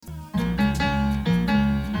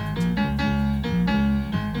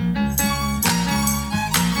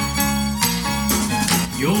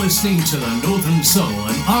You're listening to the Northern Soul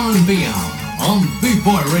and R&B Hour on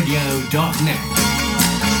BootboyRadio.net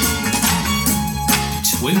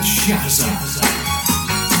with Shazza.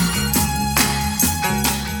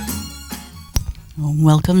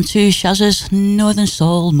 Welcome to Shazza's Northern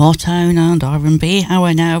Soul, Motown and R&B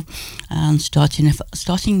Hour now. And starting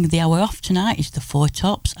the hour off tonight is the Four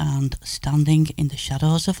Tops and Standing in the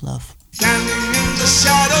Shadows of Love. Standing in the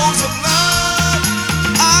shadows of love,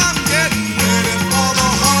 I'm getting ready for the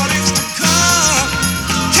heartaches to come.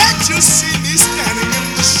 Can't you see me standing in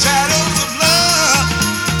the shadows of love?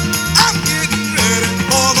 I'm getting ready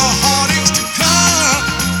for the heartaches to come.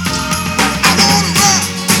 I wanna run,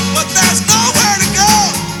 but there's nowhere to go.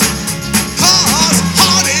 'Cause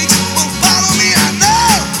heartaches will follow me, I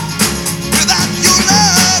know. Without your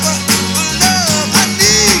love, the love I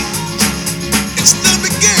need, it's the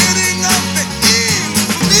beginning of the end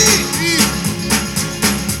for me.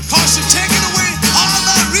 'Cause you're taking away all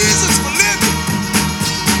my reasons for living.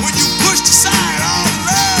 When you pushed aside all the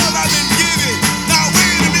love I've been giving. Now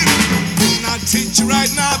wait a minute, didn't I teach you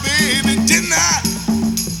right now, baby? Didn't I?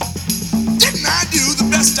 Didn't I do the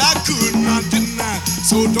best I could? Now didn't I?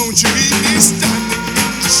 So don't you leave me standing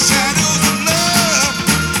in the shadows of love.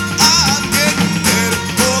 I'm getting ready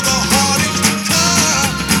for the heartaches to come.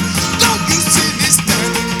 Don't you see me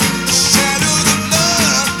standing in the shadows of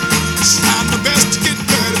love? Trying my best to get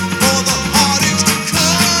ready for the heartaches to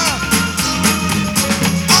come.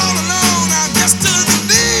 All alone I'm just to the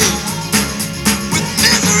lead, with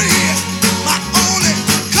misery my only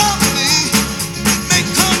company. It may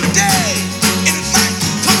come today and it might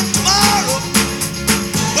come tomorrow,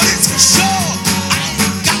 but it's for sure I ain't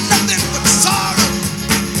got nothing but sorrow.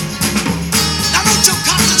 Now don't your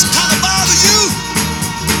conscience kind of bother you?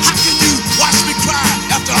 How can you watch me cry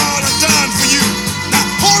after all I've done for you? Now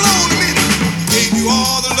hold on a minute. Gave you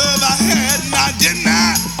all the love I had, now didn't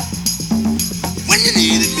I? When you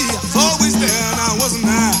needed me, I was always there, now wasn't I?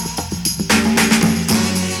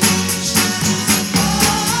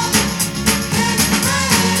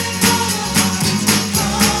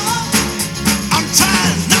 I'm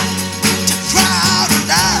trying not to cry out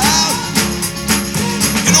loud.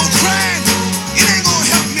 You know, crying, it ain't gonna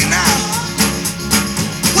help me now.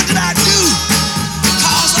 What did I do to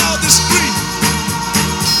cause all this grief?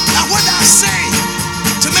 Now what did I say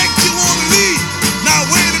to make you wanna leave? Now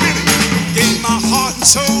wait a minute. Gave my heart and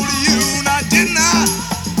soul to you, now didn't I?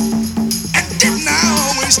 And didn't I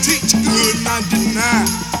always treat you good, now didn't I?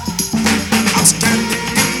 I'm standing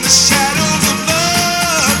in the shadows of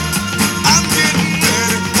love. I'm getting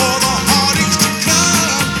ready for the heartaches to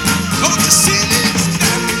come. Don't you see me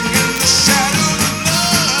standing in the shadows of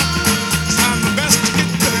love? Trying my best to get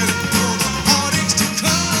ready for the heartaches to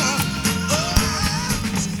come.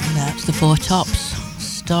 That's the Four Tops,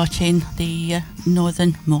 starting the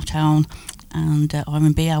Northern Motown and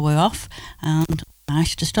R&B Hour off. And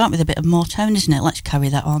nice to start with a bit of Motown, isn't it? Let's carry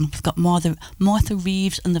that on. We've got Martha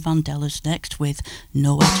Reeves and the Vandellas next with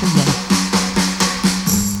Nowhere to Run.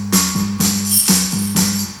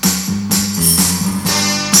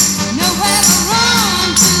 Nowhere to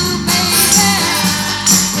run to, baby.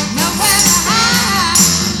 Nowhere to hide.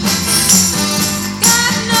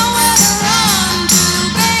 Got nowhere to run to,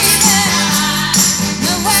 baby.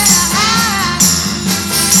 Nowhere to hide.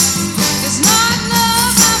 It's not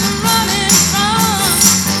love I'm running from.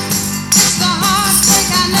 It's the heartbreak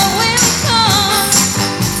I know will come.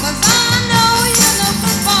 'Cause I know you're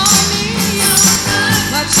looking for me.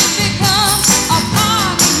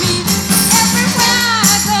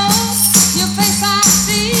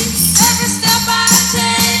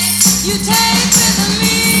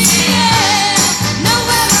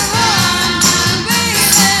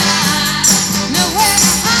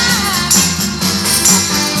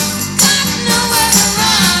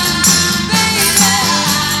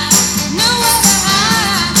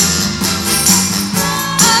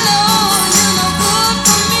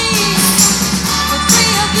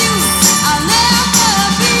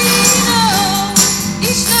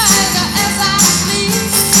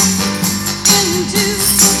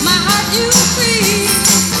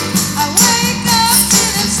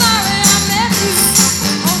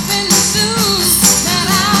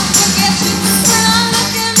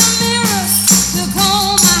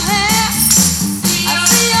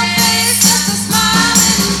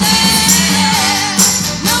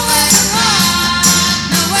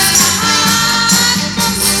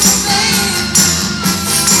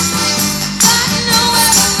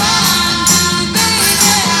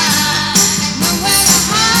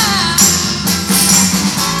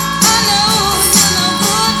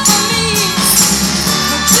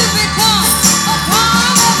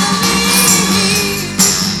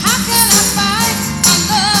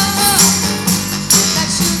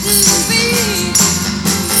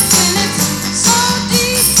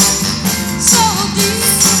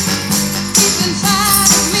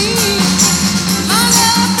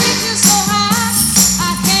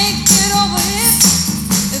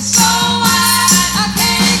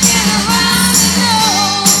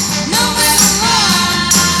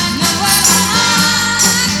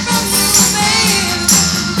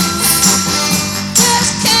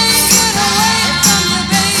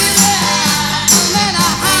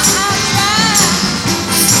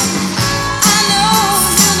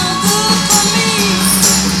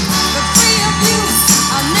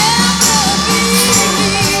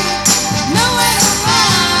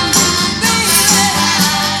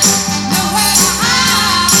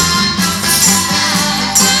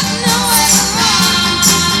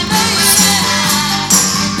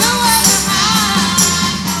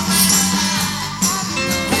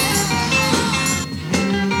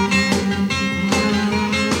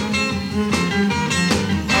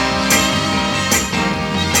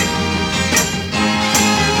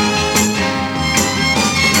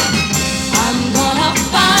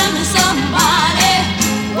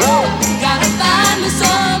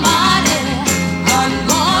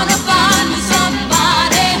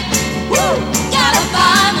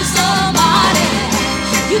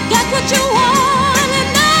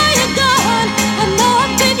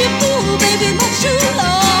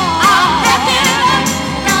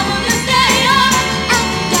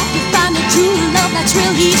 that's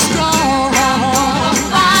really strong.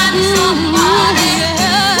 Find me somebody,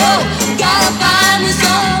 yeah. Gotta find me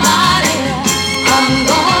somebody. I'm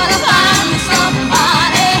gonna find me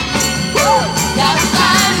somebody. Gotta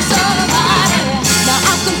find me somebody. Now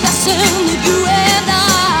I'm confessing that you and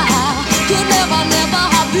I could never, never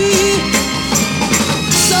be.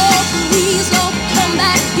 So please don't come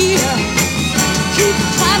back here. Keep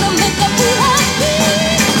trying to make a fool of me.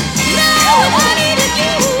 Now I needed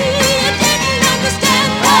you. You didn't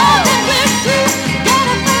understand all that we're through.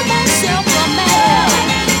 Gotta find myself a man.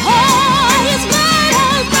 Oh, he's mine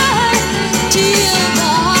till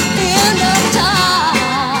the end of time.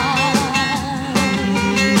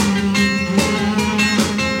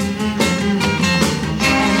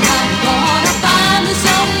 I'm gonna find me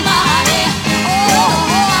somebody. Oh,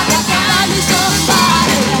 I gotta find me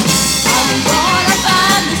somebody. I'm gonna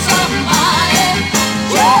find me somebody.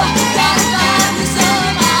 Yeah, gotta find me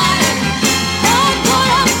somebody. I'm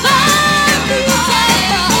gonna find me somebody. Gotta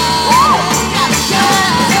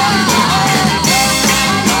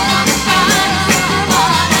find somebody. I'm gonna find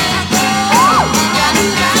somebody. Oh, gotta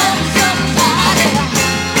find somebody.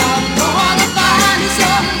 I'm gonna find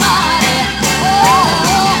somebody.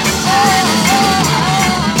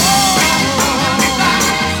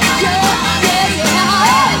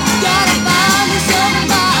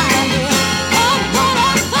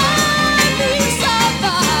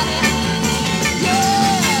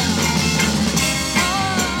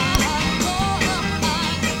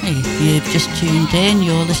 If you've just tuned in,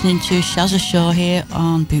 you're listening to Shazza Show here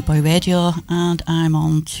on Bootboy Radio, and I'm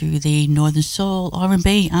on to the Northern Soul,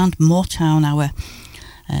 R&B and Motown hour.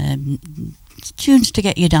 Tunes to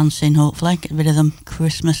get you dancing, hopefully, get rid of them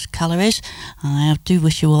Christmas calories. I do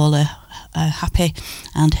wish you all a happy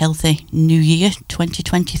and healthy New Year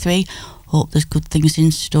 2023. Hope there's good things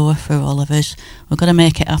in store for all of us. We've got to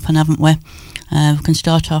make it happen, haven't we? We can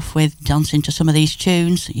start off with dancing to some of these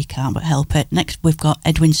tunes. You can't but help it. Next, we've got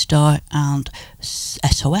Edwin Starr and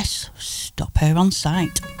SOS, Stop Her on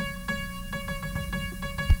Sight.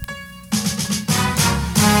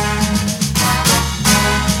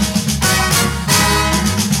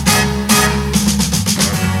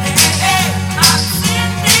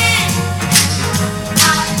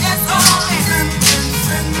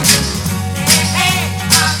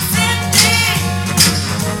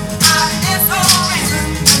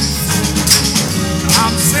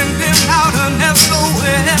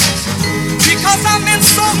 Because I'm in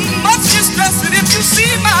so much distress, and if you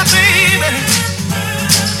see my baby,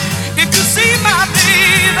 if you see my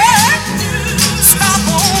baby, stop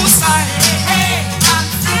on sight.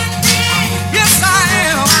 Yes, I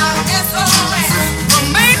am. From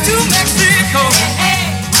Maine to Mexico.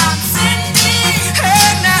 Hey,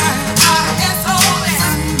 now.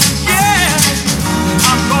 Yeah,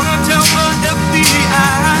 I'm gonna tell the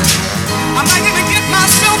FBI. I might even get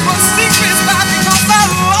myself a secret spot because I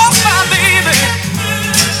love my baby.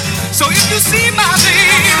 So if you see my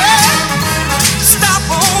baby, stop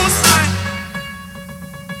on sight.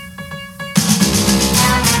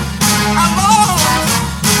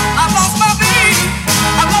 I lost my baby.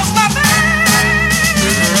 I lost my baby.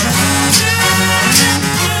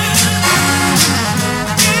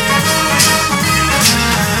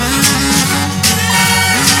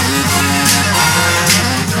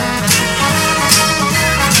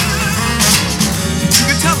 You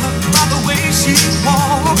can tell her by the way she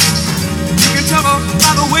walks. You can tell her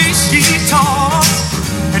by the way she talks.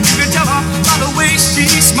 And you can tell her by the way she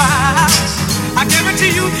smiles. I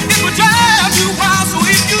guarantee you it will drive you wild. So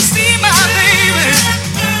if you see my baby,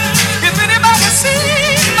 if anybody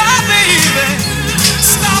sees my baby,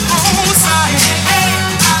 stop on sight.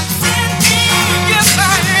 Yes, I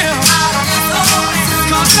am.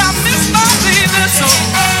 'Cause I miss my baby so.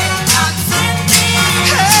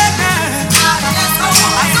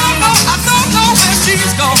 I don't know where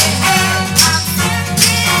she's gone.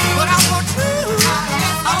 But I want to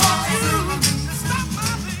stop my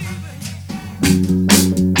baby.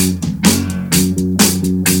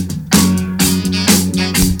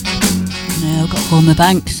 Now got Homer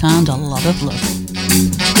Banks and A Lot of Love.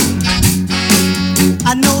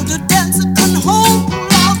 I know the dancer can hold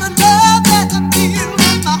all the love that I feel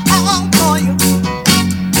in my heart for you.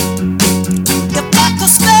 If I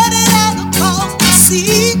could spread it out across the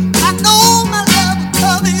sea, I know my love will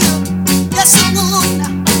cover you. Yes, it would.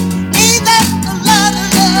 Ain't that a lot of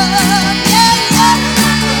love? Yeah, yeah.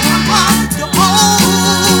 I'm your own.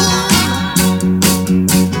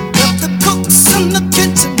 If the cooks in the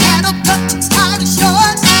kitchen had a touch as hard as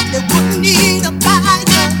yours, they wouldn't need a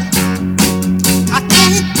fire. I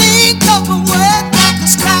can't think of a word that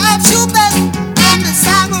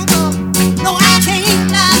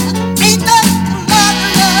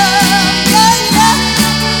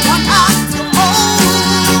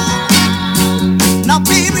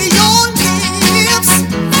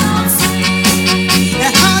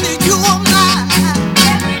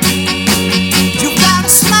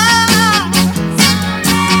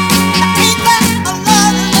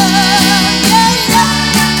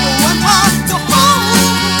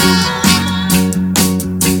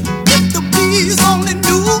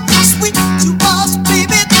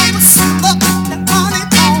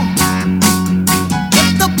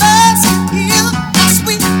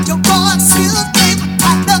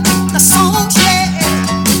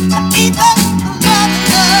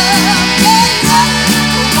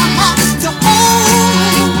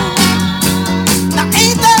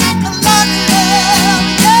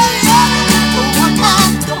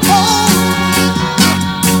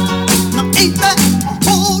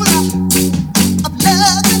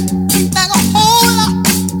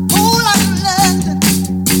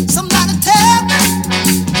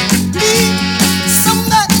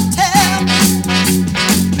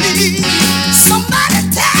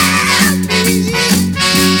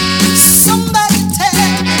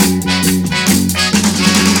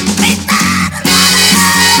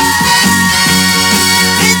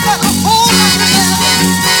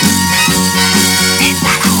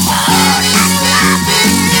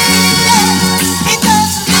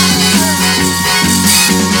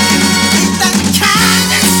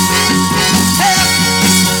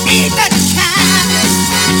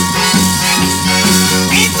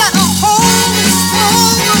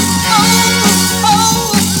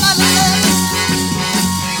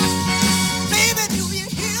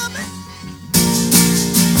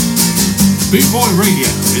Boot Boy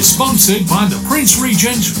Radio is sponsored by the Prince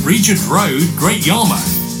Regent, Regent Road, Great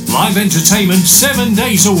Yarmouth. Live entertainment 7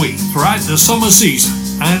 days a week throughout the summer season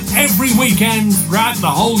and every weekend throughout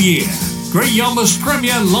the whole year. Great Yarmouth's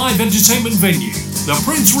premier live entertainment venue, the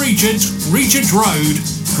Prince Regent, Regent Road,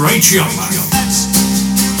 Great Yarmouth.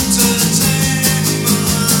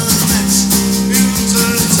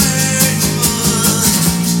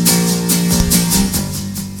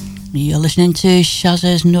 You're listening to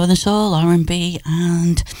Shazza's Northern Soul, R&B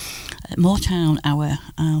and Motown Hour.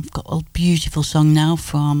 I've got a beautiful song now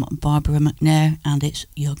from Barbara McNair and it's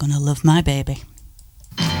You're Gonna Love My Baby.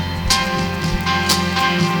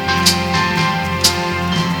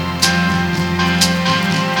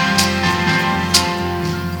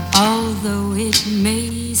 Although it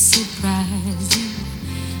may surprise you,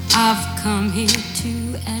 I've come here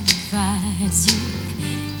to advise you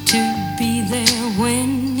to be there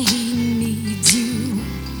when he needs you.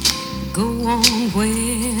 Go on where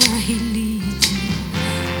he leads you.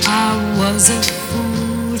 I was a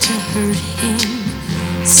fool to hurt him,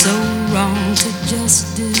 so wrong to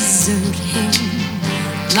just desert him.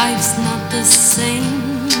 Life's not the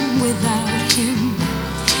same without him.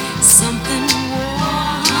 Something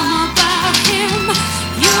warm about him.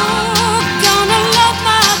 You're gonna love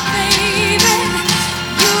my baby.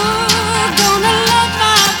 You're gonna love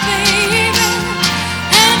my baby.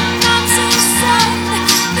 And I'm so sad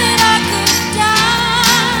that I could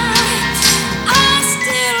die. I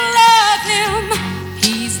still love him.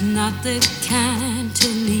 He's not the kind to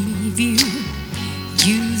leave you,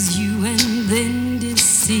 use you and then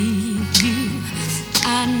deceive you.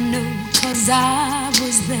 I know 'cause I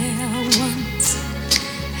was there once,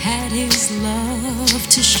 had his love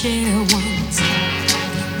to share once.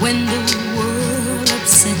 When the world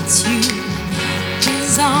upsets you,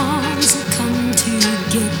 his arms will come to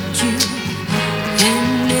get you.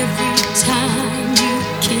 And every time you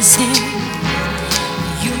kiss him,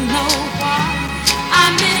 you know why I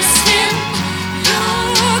miss him.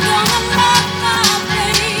 You're gonna love my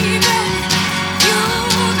baby. You're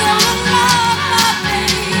gonna love my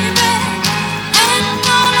baby. And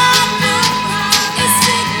all I do is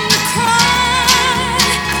sit and cry.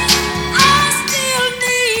 I still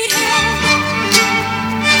need him.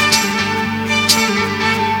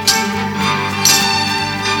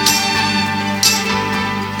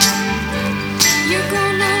 You're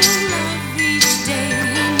gonna love each day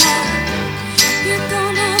now. You're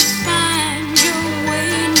gonna find your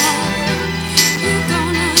way now. You're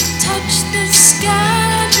gonna touch the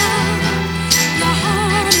sky now. Your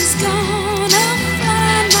heart is gonna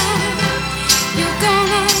fly now. You're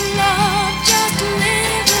gonna love just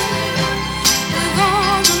living with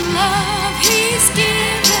all the love he's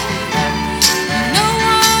given. No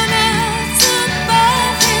one else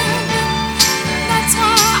above him. That's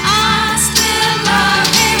why I still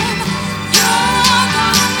love him. You're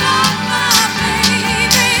gonna love my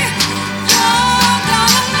baby. You're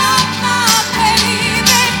gonna love my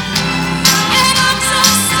baby. And I'm so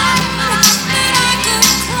sad that I could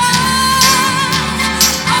cry.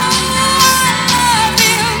 Oh, I love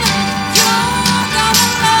him. You're gonna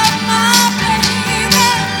love my baby.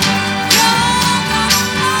 You're gonna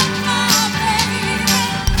love my baby.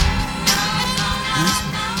 That's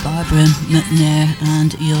Barbara McNair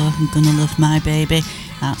and You're Gonna Love My Baby.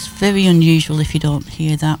 That's very unusual if you don't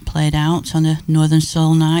hear that played out on a Northern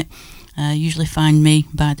Soul night. Usually find me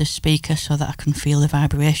by the speaker so that I can feel the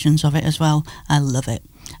vibrations of it as well. I love it.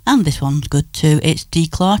 And this one's good too. It's Dee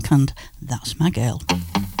Clark and That's My Girl.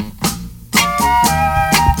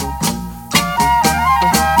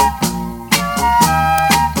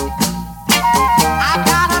 I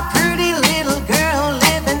got a pretty little girl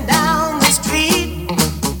living down the street.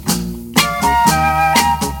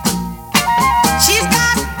 She's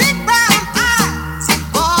got big brown eyes,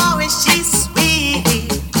 boy, is she sweet.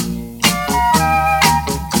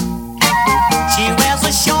 She wears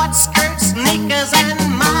a short skirt, sneakers,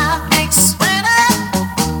 and my big sweater.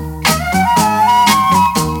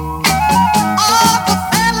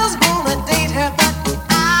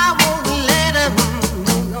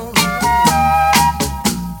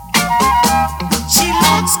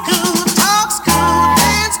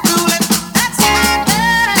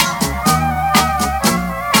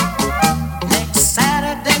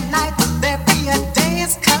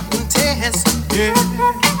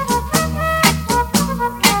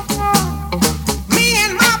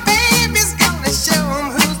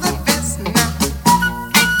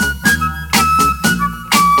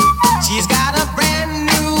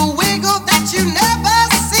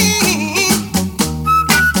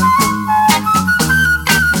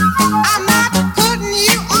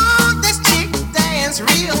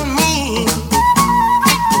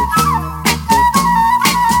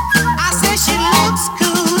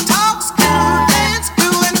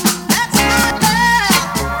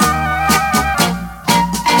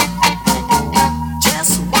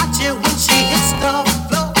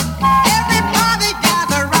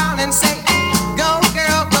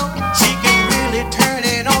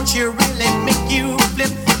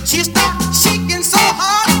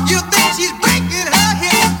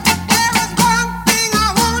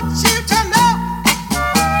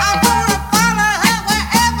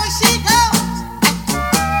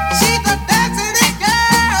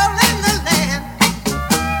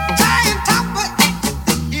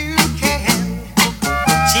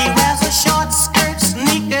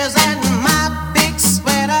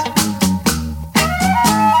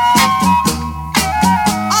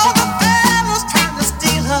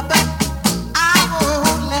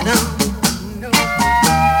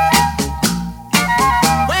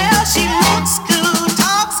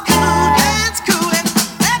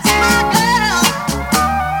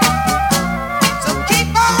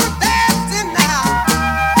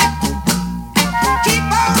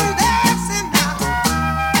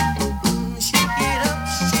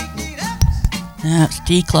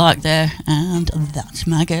 Dee Clark there, and That's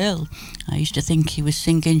My Girl. I used to think he was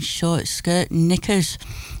singing Short Skirt Knickers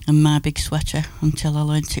and My Big Sweater until I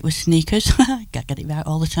learnt it was sneakers. Can't get it right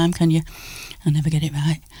all the time, can you? I never get it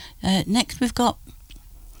right. Next we've got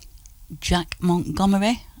Jack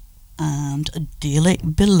Montgomery and Dearly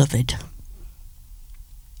Beloved.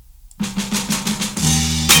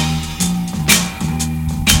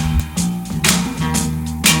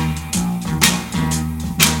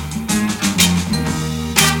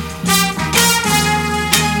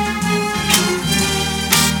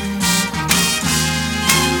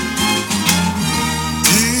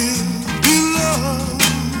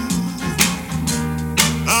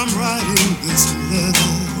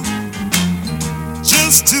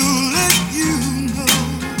 Just to let you know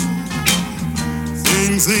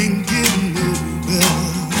things ain't getting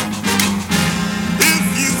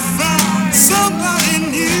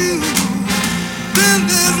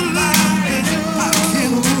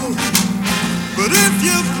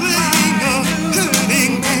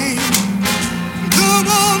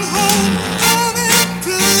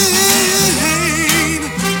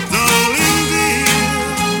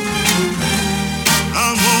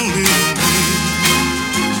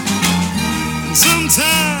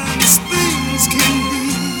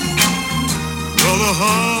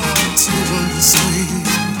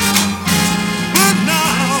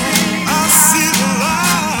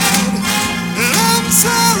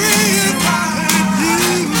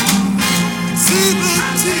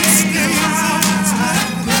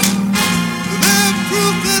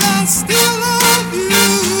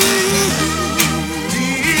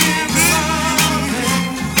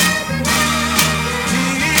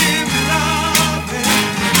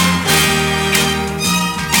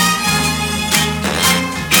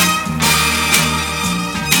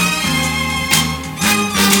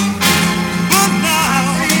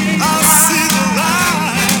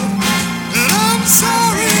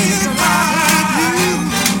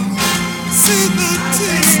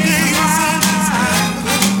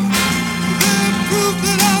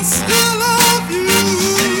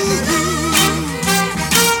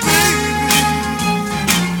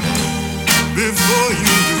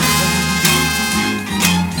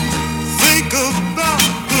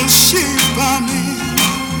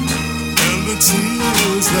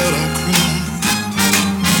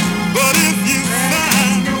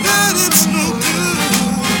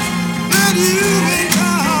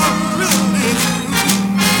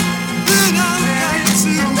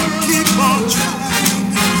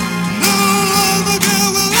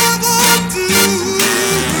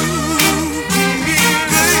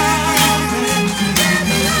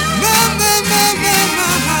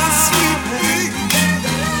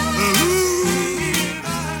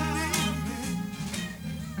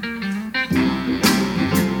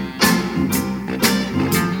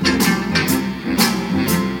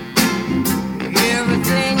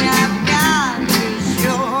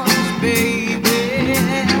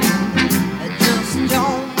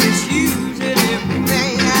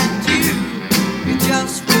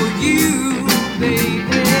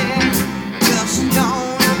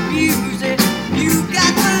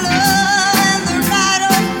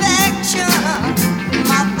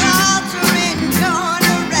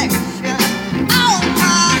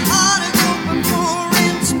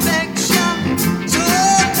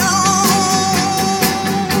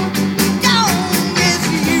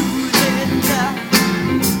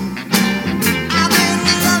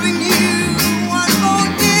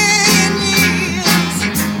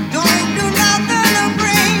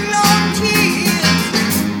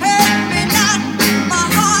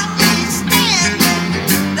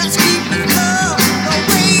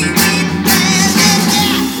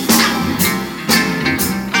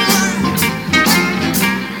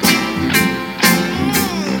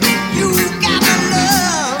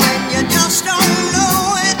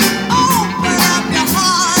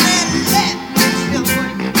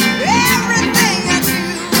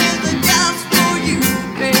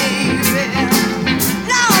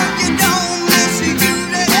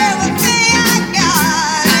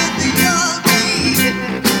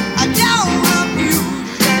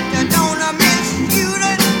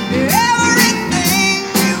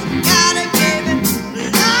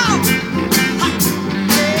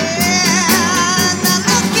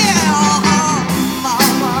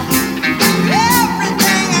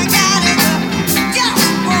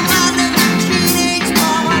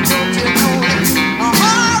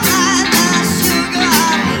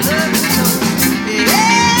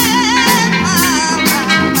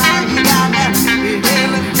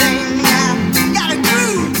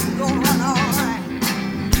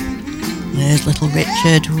was Little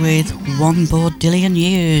Richard with One Baudillion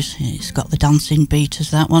Years. It's got the dancing beat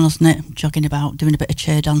as that one, hasn't it? Jogging about, doing a bit of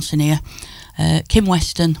chair dancing here. Kim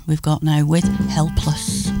Weston we've got now with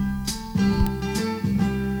Helpless. Every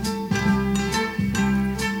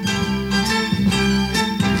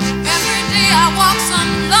day I walk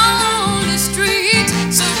some lonely street,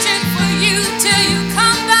 searching for you till you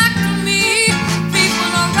come back to me.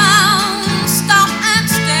 People around stop and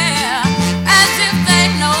stare as if they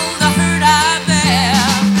know the hurt I bear.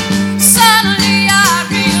 Suddenly I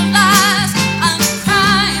realize I'm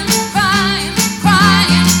crying, crying,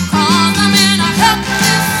 crying, 'cause I'm in a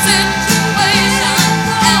helpless situation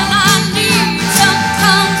and I need some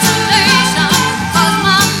consolation, 'cause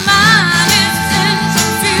my mind is in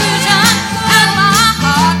confusion and my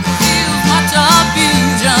heart feels much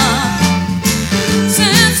abusion.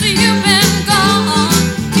 Since you've been gone,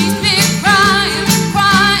 keeps me crying,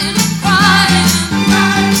 crying, crying.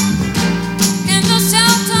 In the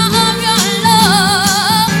shelter of your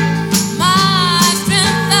love, my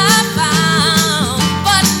strength I found,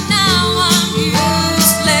 but now I'm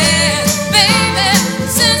useless, baby.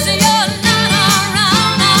 Since you're not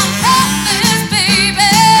around, I'm helpless, baby.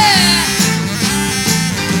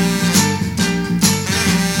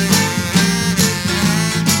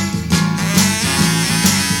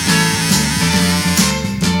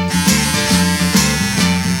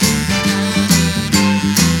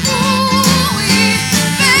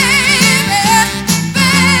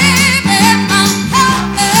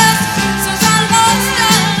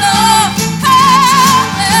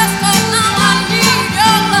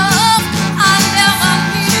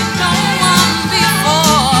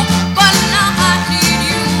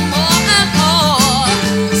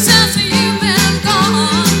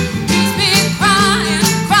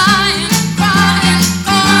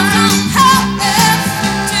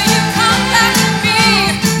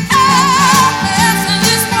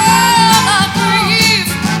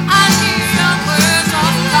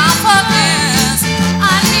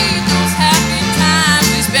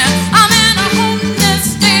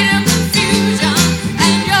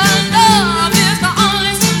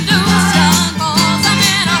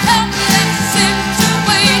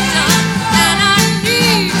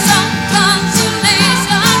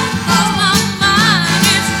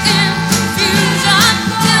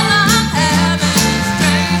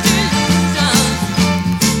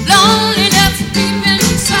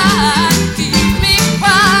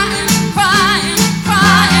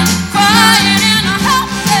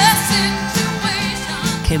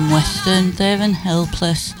 Kim Weston there and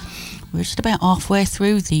Helpless. We're just about halfway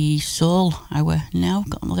through the soul hour now.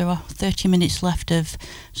 Got another 30 minutes left of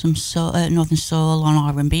some Northern Soul on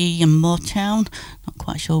R&B and Motown. Not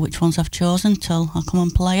quite sure which ones I've chosen till I come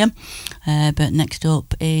and play them. But next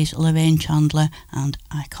up is Lorraine Chandler and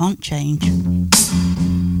I Can't Change.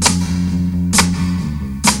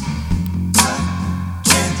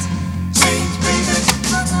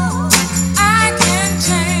 I can't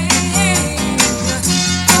change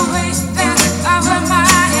the way that I wear my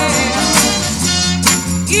hair,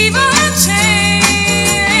 even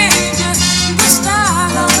change the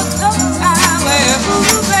style of the clothes I wear.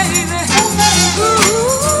 Ooh, baby,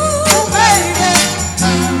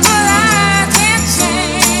 but I can't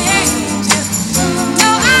change. No,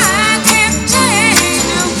 I can't change.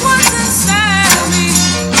 Once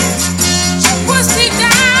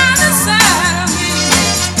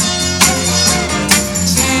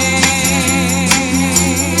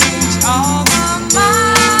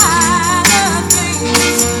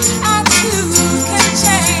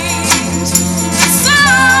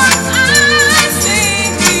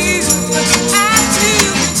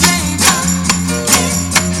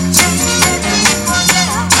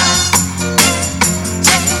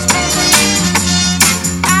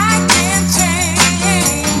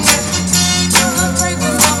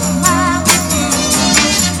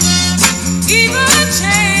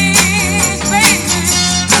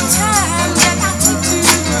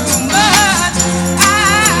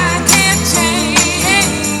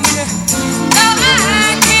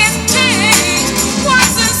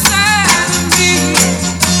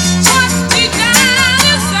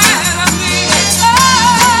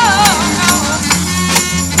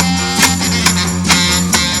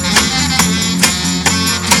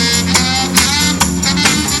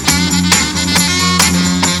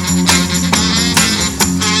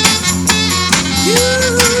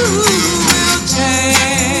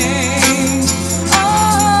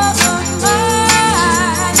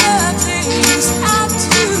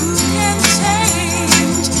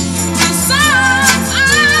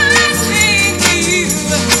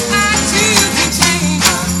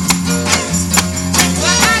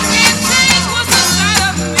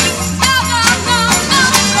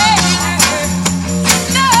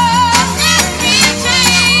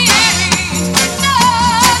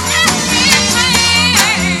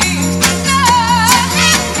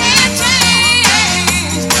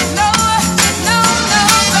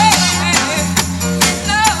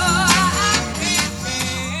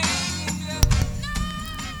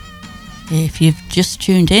If you've just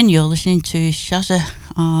tuned in, you're listening to Shazza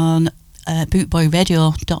on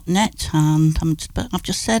bootboyradio.net, and I've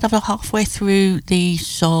just said I'm halfway through the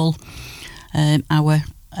soul hour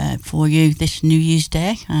for you this New Year's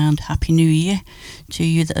Day, and Happy New Year to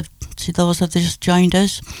you to those that have just joined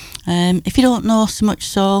us. If you don't know so much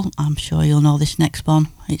soul, I'm sure you'll know this next one.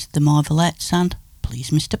 It's the Marvelettes and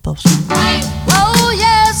Please Mr. Postman. Oh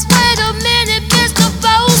yes, wait a minute, Mr.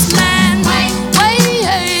 Postman. Wait, hey,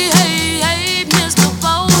 hey, hey, Mr.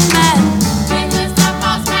 Postman. Mr.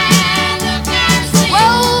 Postman, look and see.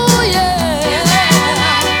 Oh yeah,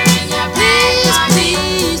 please,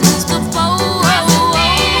 please, Mr. Postman.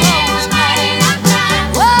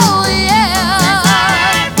 Oh yeah,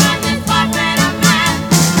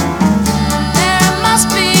 there must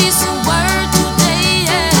be some word today,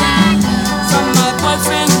 yeah, from my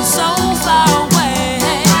boyfriend who's so far away.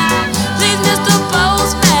 Please, Mr.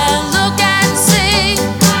 Postman, look and see.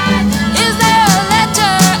 Is there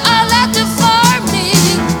a letter for me?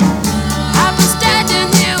 I've been standing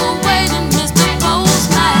here waiting, Mr.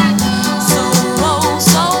 Postman, so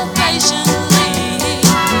patiently.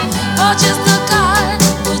 For just a card,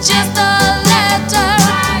 for just a letter.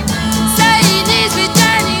 Say he needs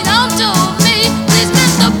returning home to me. Please,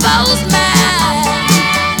 Mr. Postman.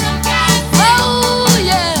 Oh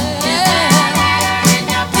yeah,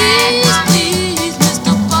 please, please,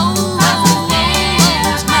 Mr. Postman.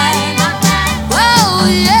 Oh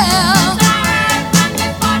yeah.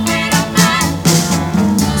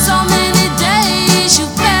 So many days you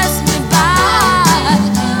passed me by.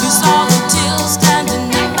 You saw the tears standing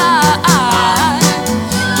in my eyes.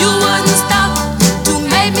 You wouldn't stop to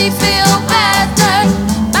make me feel better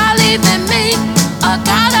by leaving me a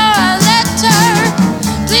card or a letter.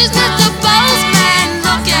 Please, Mr. Postman,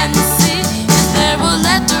 look and see. Is there a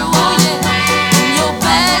letter, oh yeah, in your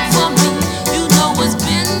bag for me? You know it's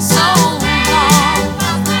been so long.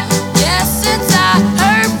 Yes, since I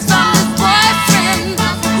heard from this boyfriend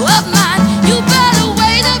of mine. You better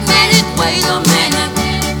wait a minute, wait a minute.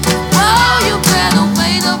 Oh, you better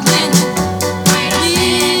wait a minute.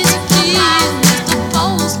 Please, please, Mr.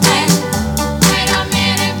 Postman. Wait a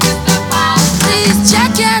minute, Mr. Postman. Please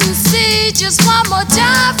check and see just one more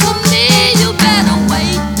time for me. You better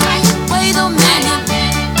wait a minute.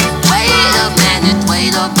 Wait a minute,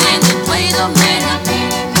 wait a minute, wait a minute.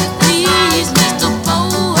 Please, Mr.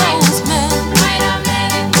 Postman. Wait a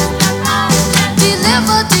minute, Mr. Postman.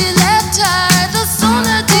 Deliver the letter, the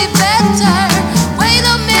sooner the better. Wait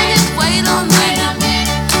a minute, wait a minute.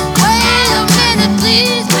 Wait a minute,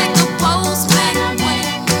 please, Mr. Postman.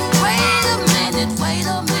 Wait a minute, wait a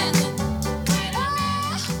minute.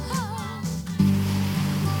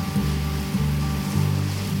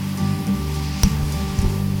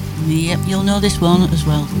 Yep, you'll know this one as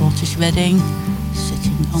well. Otis Redding,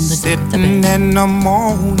 Sitting on the Dock of the Sitting Bay. in the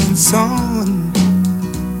morning sun,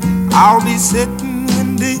 I'll be sitting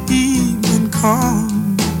when the evening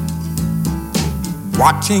comes,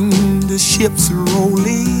 watching the ships roll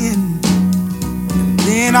in, and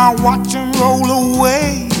then I'll watch them roll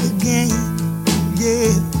away again.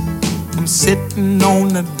 Yeah, I'm sitting on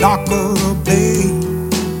the dock of the bay,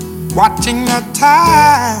 watching the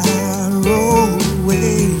tide roll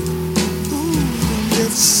away.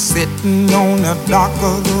 Just sitting on the dock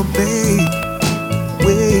of the bay,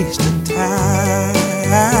 wasting time.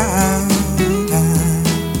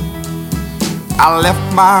 I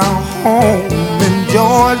left my home in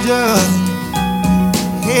Georgia,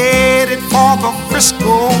 headed for the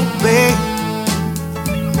Frisco Bay,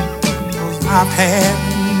 'cause I've had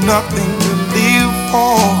nothing to live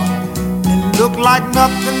for, and look like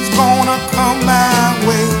nothing's gonna come my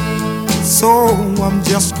way. So I'm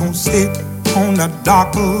just gonna sit on the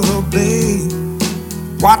dock of the bay,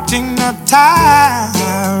 watching the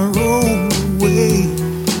tide roll away.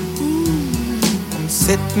 I'm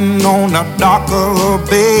sitting on the dock of the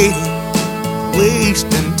bay,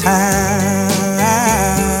 wasting time.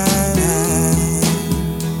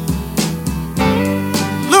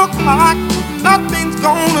 Look like nothing's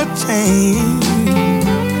gonna change.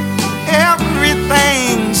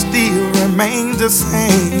 Everything still remains the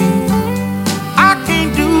same. I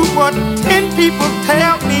can't do what 10 people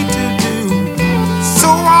tell me to do, so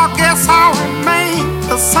I guess I'll remain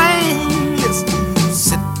the same. Yes,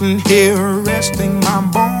 sitting here resting my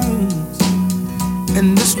bones,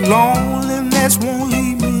 and this loneliness won't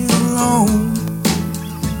leave me alone.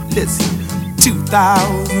 Listen,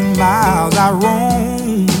 2,000 miles I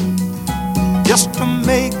roam just to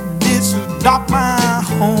make this dock my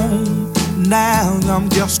home. Now I'm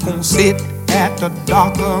just gonna sit at the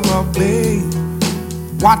dock of a bay,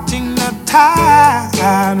 watching the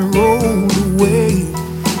tide roll away.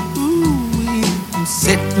 Ooh,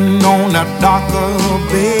 sitting on a darker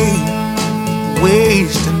bay,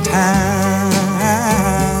 wasting time.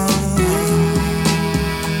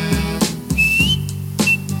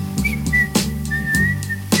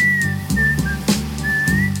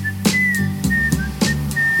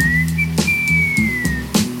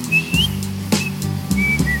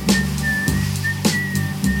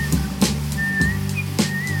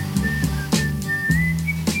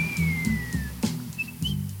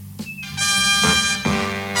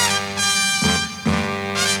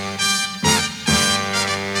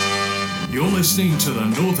 You're listening to the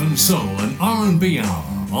Northern Soul and R&B Hour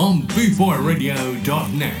on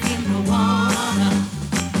BootboyRadio.net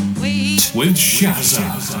with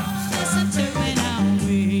Shazza.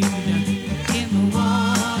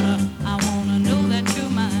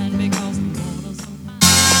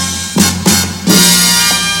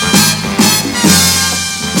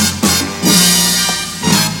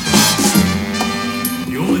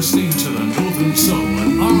 You're listening to the Northern Soul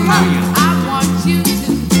and R&B Hour. I want you to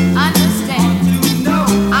understand.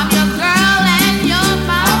 I'm your girl and you're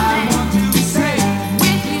my man.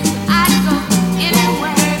 With you I go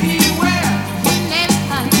anywhere. Never,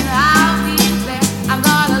 honey, I'll be there. I'm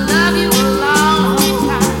gonna love you a long, long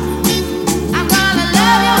time. I'm gonna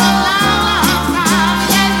love you a long, long time.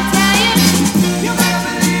 Let me tell you, you better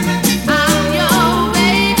believe it. I'm your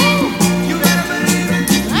baby. You better believe it.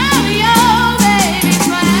 I'm your baby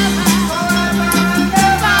forever.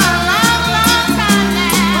 For a long, long time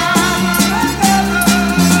now.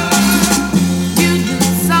 You do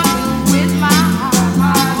something with my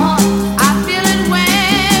heart. I feel it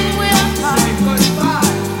when we're apart.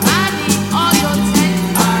 I need all your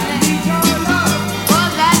tenderness. For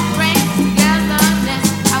that great togetherness.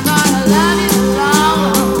 I'm gonna love you a long,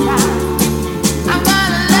 long time. I'm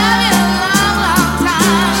gonna love you a long, long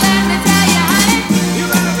time. Let me tell you, honey. You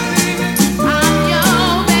better believe it. I'm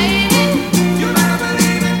your baby. You better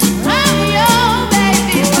believe it. I'm your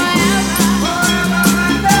baby forever. Forever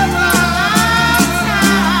and ever. For a long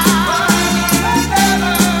time.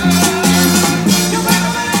 You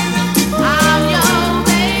better believe it. I'm your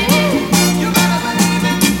baby. You better believe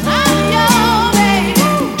it. I'm your baby.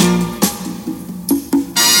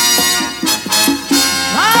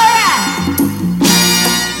 All right.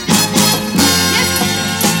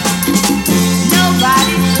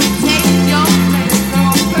 Nobody can take your place.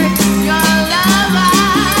 Your love I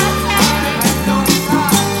carry.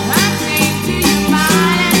 I cling to you,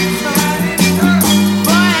 mind and soul.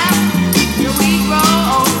 Forever till we grow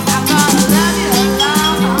old. I'm gonna love you a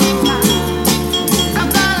long, long time. I'm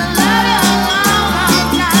gonna love you a long, long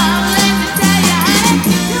time. Let me tell you, honey.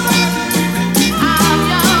 You better believe it. I'm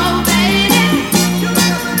your baby. You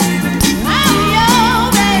better believe it. I'm your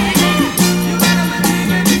baby. You better believe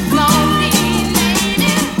it. Lonely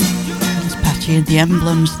lady. It's Patchy and the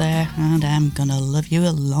Emblems there, and I'm gonna love you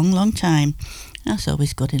a long, long time. That's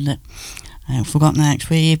always good, isn't it? I haven't forgotten next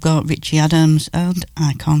we've got Richie Adams and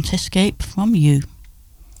I Can't Escape From You.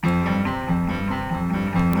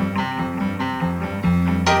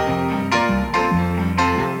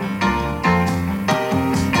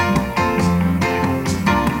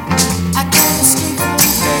 I can't escape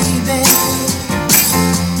from you, baby.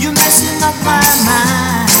 You're messing up my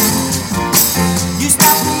mind. You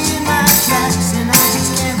stop me in my tracks, and I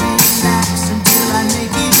just can't relax until I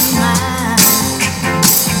make you mine.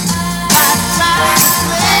 I try to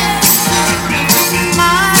rescue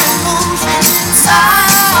my emotions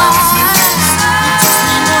inside.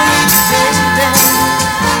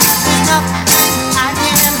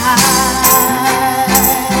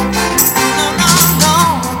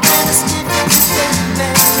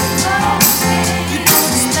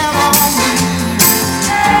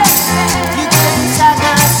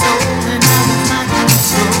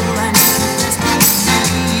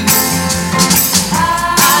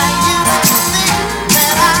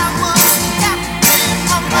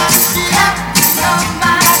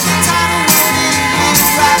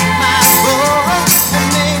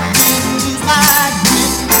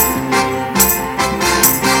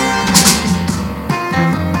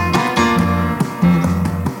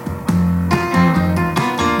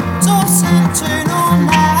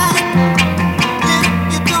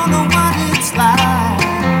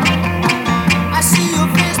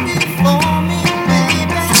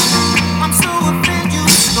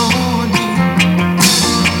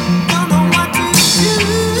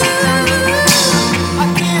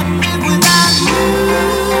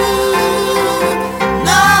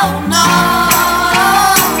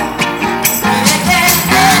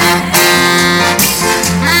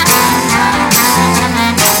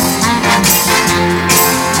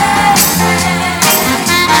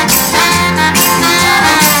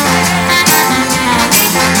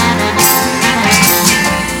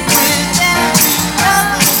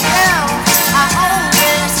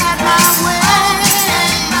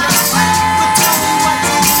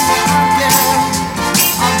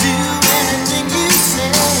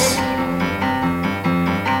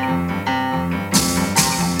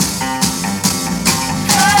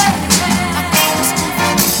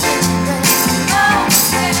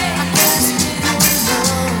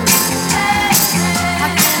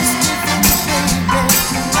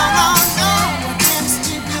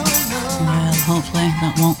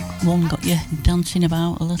 hopefully that one got you dancing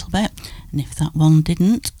about a little bit. And if that one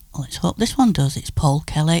didn't, let's hope this one does. It's Paul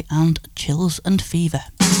Kelly and Chills and Fever.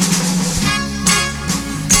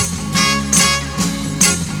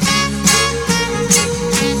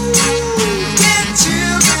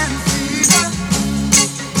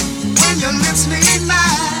 Your lips meet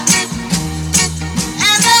mine,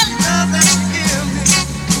 and that love that you give me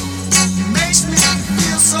makes me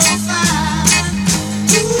feel so fine.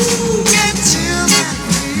 Ooh, get chills and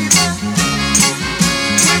fever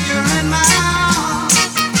when you're in my arms,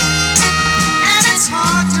 and it's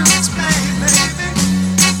hard to explain, baby,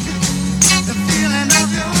 the feeling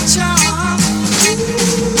of your charm.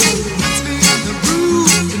 Ooh, it puts me in the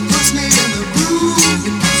groove, it puts me in the groove,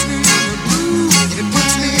 it puts me in the groove, it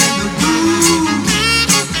puts me in the groove.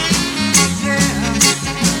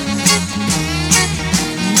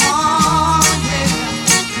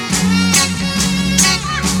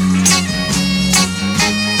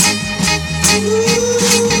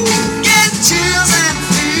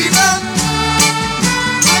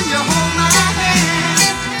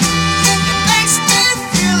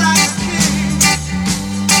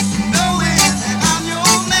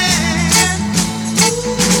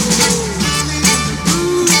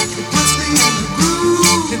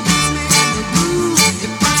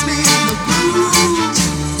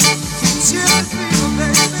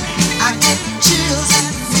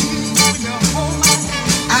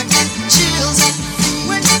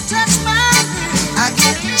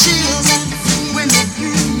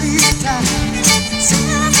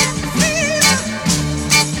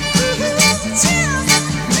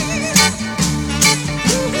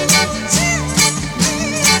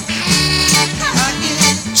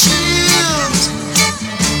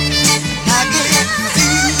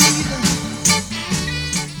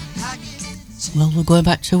 Well, we're going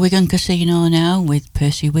back to Wigan Casino now with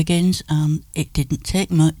Percy Wiggins, and it didn't take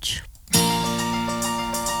much for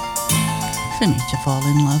me to fall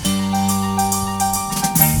in love.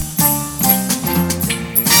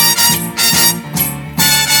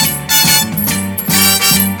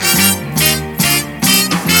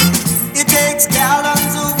 It takes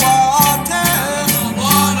gallons of water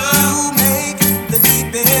to make the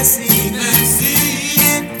deepest sea.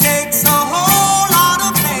 It takes a whole lot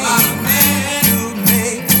of pain to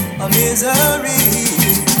make a misery.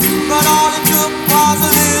 But all it took was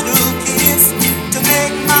a little kiss to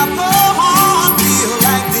make my poor heart feel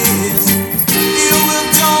like this.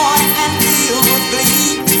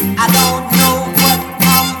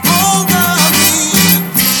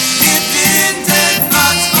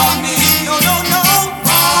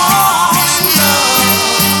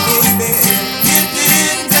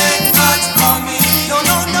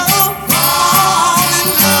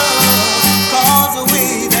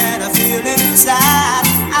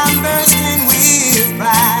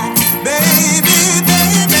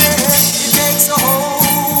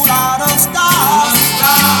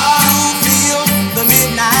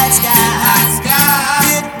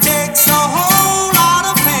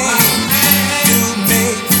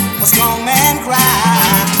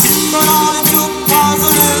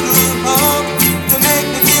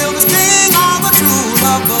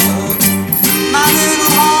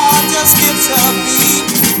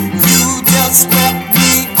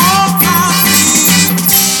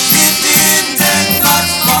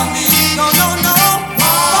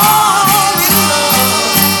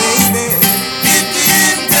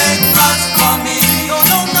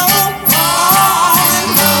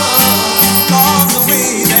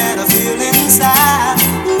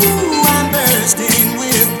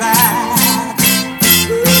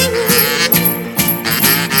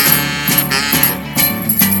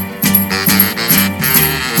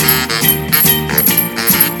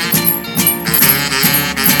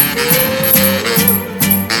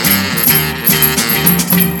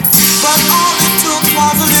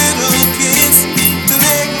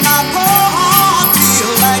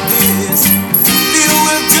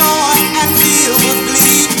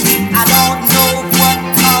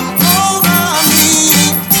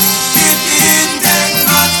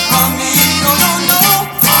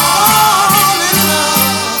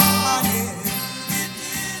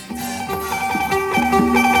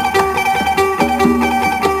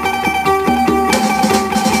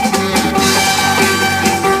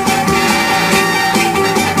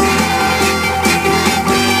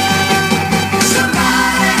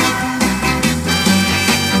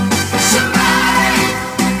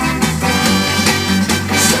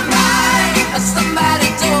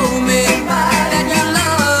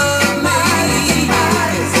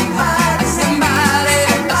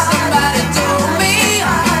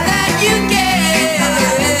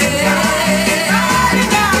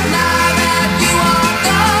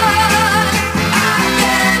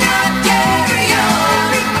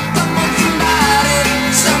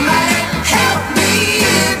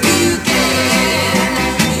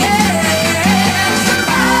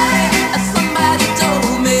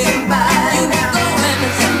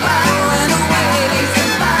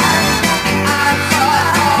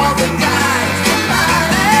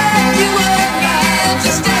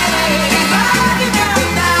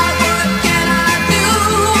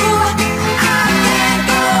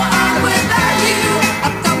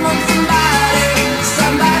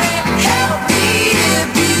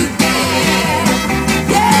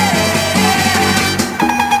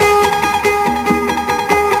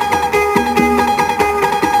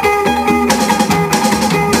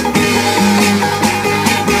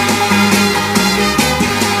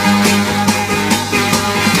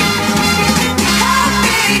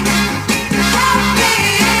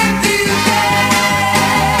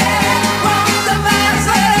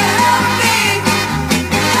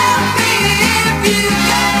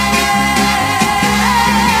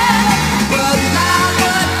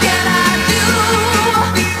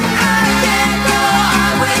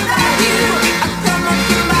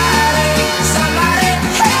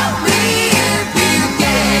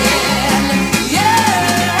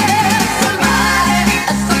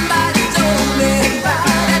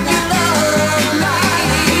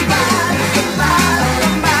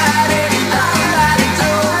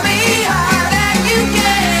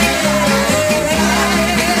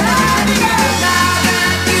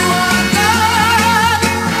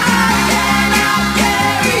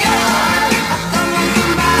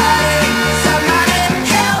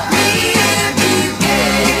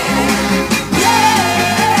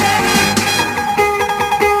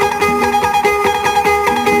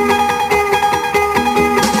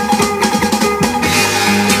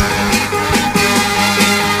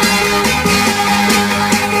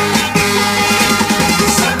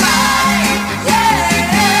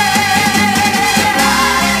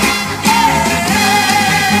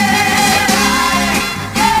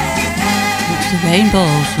 Rainbows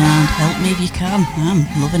and Help Me If You Can.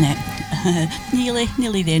 I'm loving it.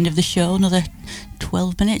 Nearly the end of the show. Another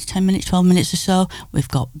 12 minutes, 10 minutes, 12 minutes or so. We've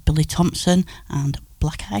got Billy Thompson and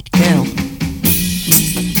Black Eyed Girl.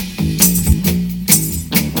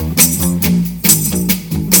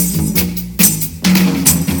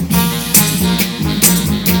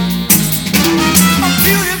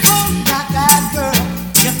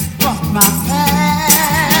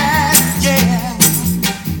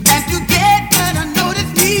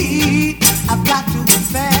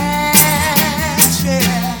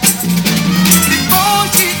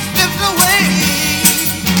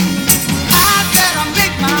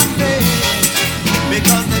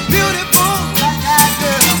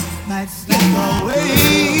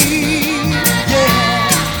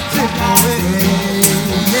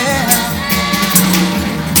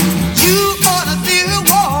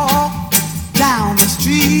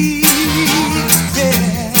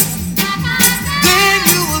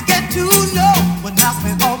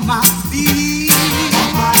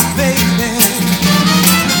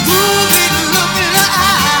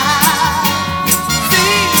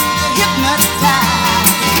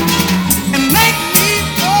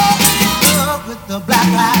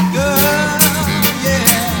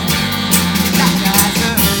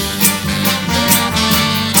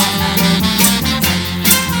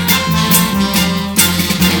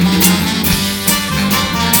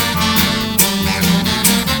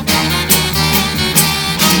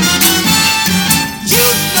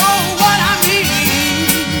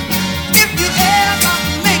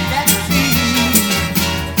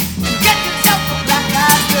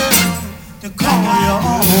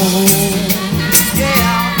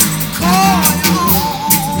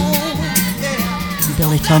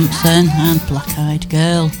 Thompson and Black Eyed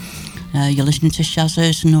Girl. You're listening to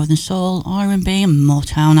Shazza's Northern Soul, R&B and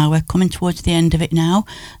Motown Hour, coming towards the end of it now.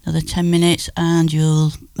 Another 10 minutes and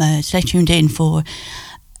you'll stay tuned in for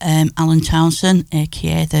Alan Townsend,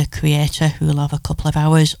 aka the Creator, who will have a couple of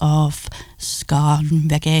hours of ska and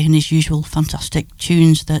reggae and his usual fantastic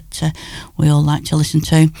tunes that we all like to listen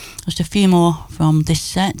to. Just a few more from this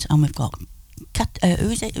set and we've got who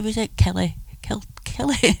is it?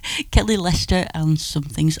 Kelly Lester and Some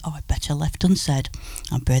Things Are Better Left Unsaid.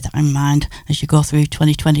 I'll bear that in mind as you go through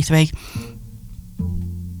 2023.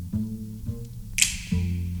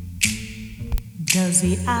 Does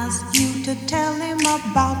he ask you to tell him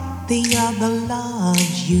about the other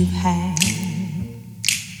loves you've had?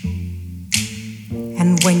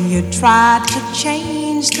 And when you try to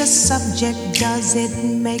change the subject, does it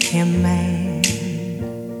make him mad?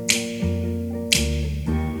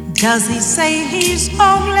 Does he say he's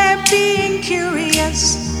only being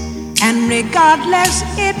curious, and regardless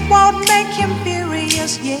it won't make him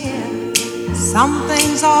furious? Yeah, some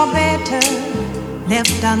things are better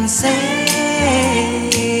left unsaid.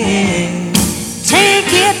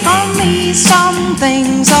 Take it from me, some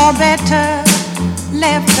things are better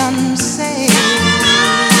left unsaid.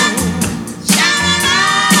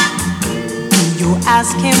 You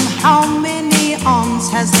ask him how many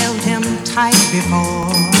arms has held him tight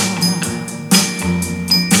before.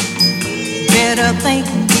 Better think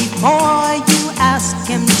before you ask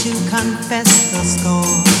him to confess the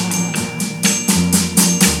score.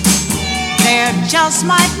 There just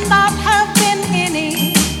might not have been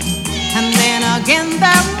any, and then again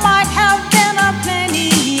there might have been a plenty,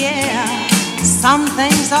 yeah. Some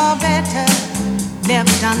things are better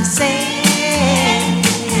left unsaid.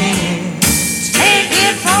 Take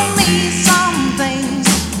it from me, some things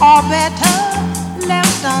are better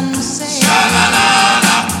left unsaid.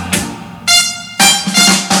 Sha-la-la-la.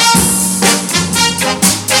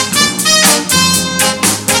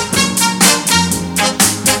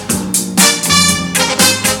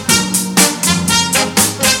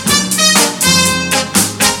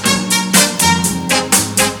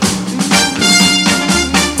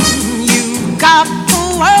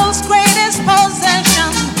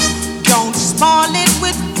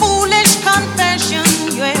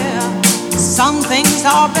 Some things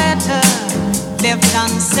are better left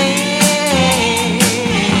unsaid.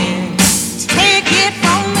 Take it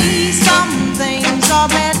from me, some things are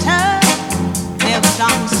better left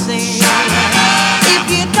unsaid. If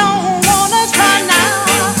you don't wanna try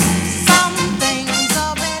now, some things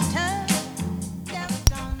are better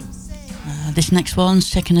left unsaid. This next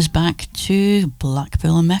one's taking us back to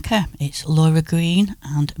Blackpool and Mecca. It's Laura Green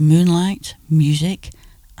and Moonlight, Music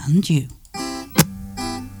and You.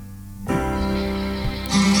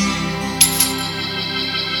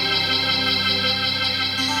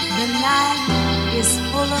 Is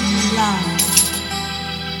full of love.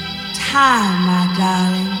 Time, my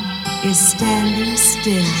darling, is standing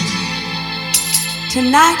still.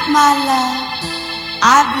 Tonight, my love,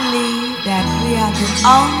 I believe that we are the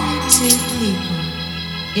only two people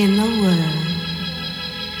in the world.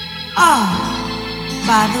 Oh,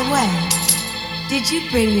 by the way, did you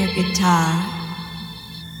bring your guitar?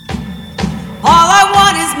 All I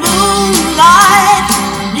want is moonlight,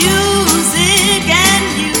 music, and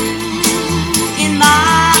you in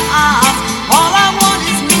my arms. All I want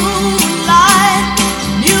is moonlight,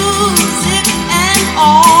 music, and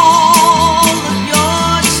all of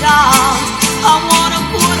your charms. I want to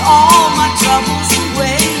put all my troubles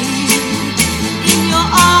away. In your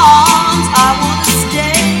arms, I want to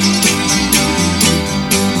stay.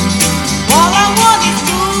 All I want is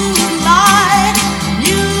moonlight,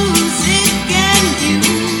 music, and you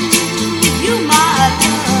my love.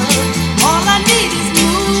 All I need is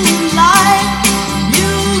moonlight,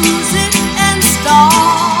 music, and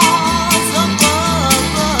stars above.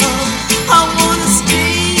 I wanna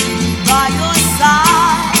stay by your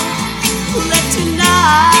side. Let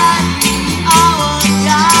tonight be our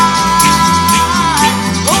guide.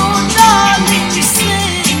 Oh, darling, you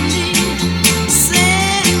send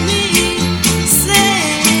me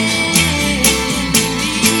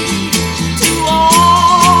to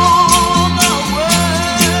all the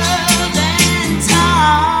world and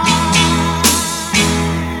time.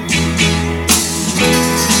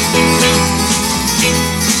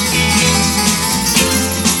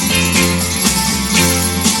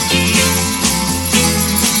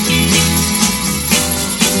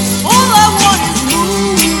 All I want is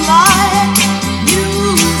moonlight,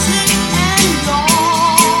 music, and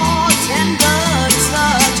your tender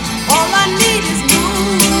touch. All I need is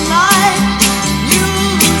moonlight,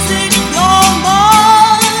 music, you're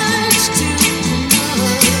much too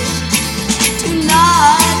much.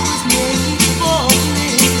 Tonight was made for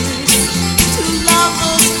bliss, two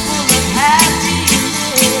lovers full of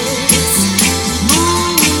happiness.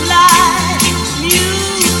 Moonlight,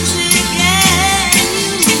 music, and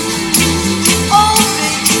you. Oh,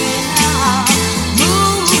 baby, now.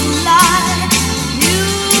 Moonlight,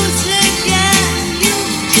 music, and you.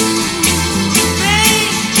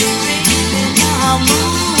 Baby, now.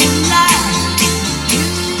 Moonlight,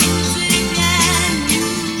 music, and you.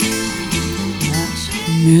 That's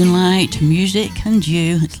Moonlight, Music, and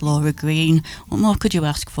You. It's Laura Green. What more could you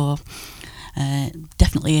ask for?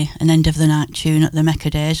 Definitely an end of the night tune at the Mecca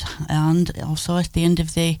Days, and also at the end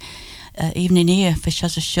of the evening here for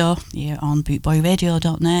Shazza Show here on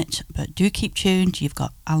bootboyradio.net. But do keep tuned. You've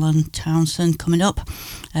got Alan Townsend coming up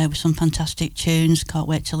with some fantastic tunes. Can't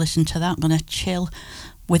wait to listen to that. I'm going to chill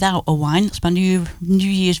without a wine. That's my New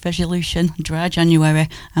Year's resolution. Dry January.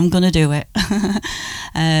 I'm going to do it.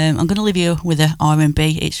 I'm going to leave you with a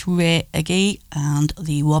R&B. It's Ray Agee and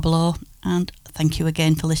the Wobbler. And thank you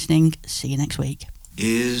again for listening. See you next week.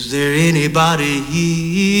 Is there anybody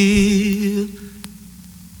here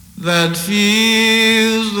that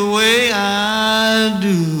feels the way I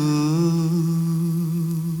do?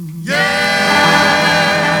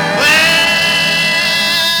 Yeah!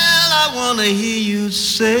 Well, I want to hear you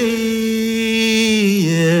say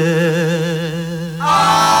yeah.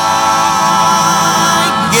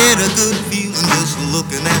 I get a good feeling just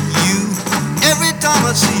looking at you. Every time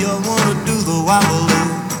I see you, I want to do the wobble.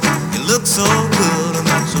 You look so good, and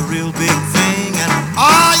that's a real big thing. And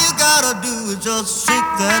all you gotta do is just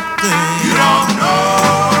shake that thing. You don't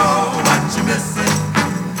know what you're missing.